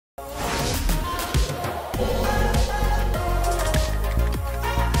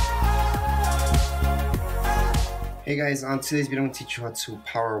Hey guys, on today's video I'm going to teach you how to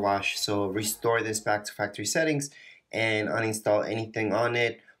power wash. So restore this back to factory settings and uninstall anything on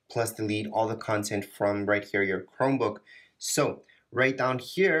it, plus delete all the content from right here, your Chromebook. So right down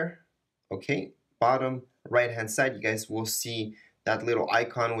here, okay, bottom right hand side, you guys will see that little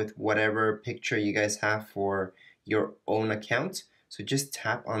icon with whatever picture you guys have for your own account. So just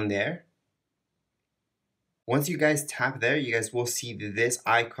tap on there. Once you guys tap there, you guys will see this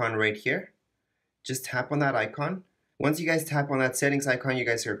icon right here. Just tap on that icon. Once you guys tap on that settings icon, you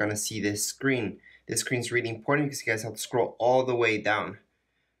guys are going to see this screen. This screen is really important because you guys have to scroll all the way down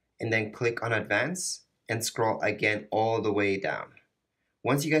and then click on advanced and scroll again all the way down.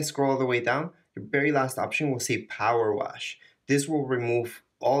 Once you guys scroll all the way down, your very last option will say power wash. This will remove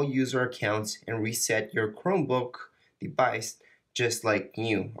all user accounts and reset your Chromebook device just like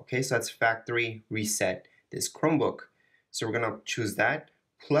new. Okay, so that's factory reset this Chromebook. So we're going to choose that.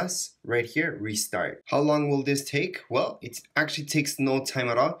 Plus, right here, restart. How long will this take? Well, it actually takes no time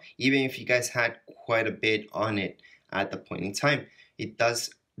at all, even if you guys had quite a bit on it at the point in time. It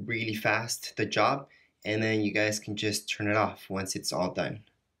does really fast the job, and then you guys can just turn it off once it's all done.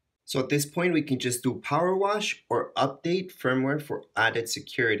 So at this point, we can just do power wash or update firmware for added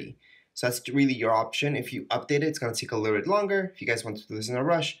security. So that's really your option. If you update it, it's going to take a little bit longer. If you guys want to do this in a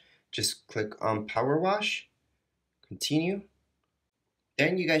rush, just click on power wash, continue.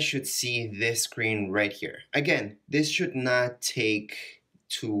 Then you guys should see this screen right here. Again, this should not take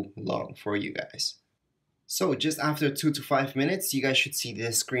too long for you guys. So just after 2 to 5 minutes, you guys should see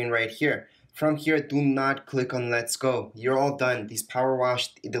this screen right here. From here, do not click on let's go. You're all done. These power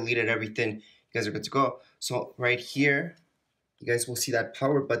wash, it deleted everything. You guys are good to go. So right here, you guys will see that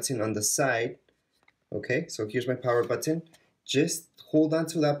power button on the side. Okay, so here's my power button. Just hold on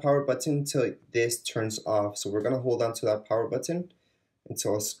to that power button until this turns off. So we're gonna hold on to that power button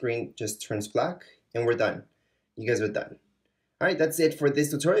until a screen just turns black, and we're done. You guys are done. Alright, that's it for this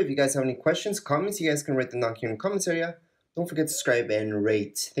tutorial. If you guys have any questions, comments, you guys can write them down here in the comments area. Don't forget to subscribe and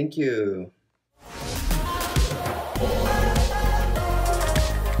rate. Thank you.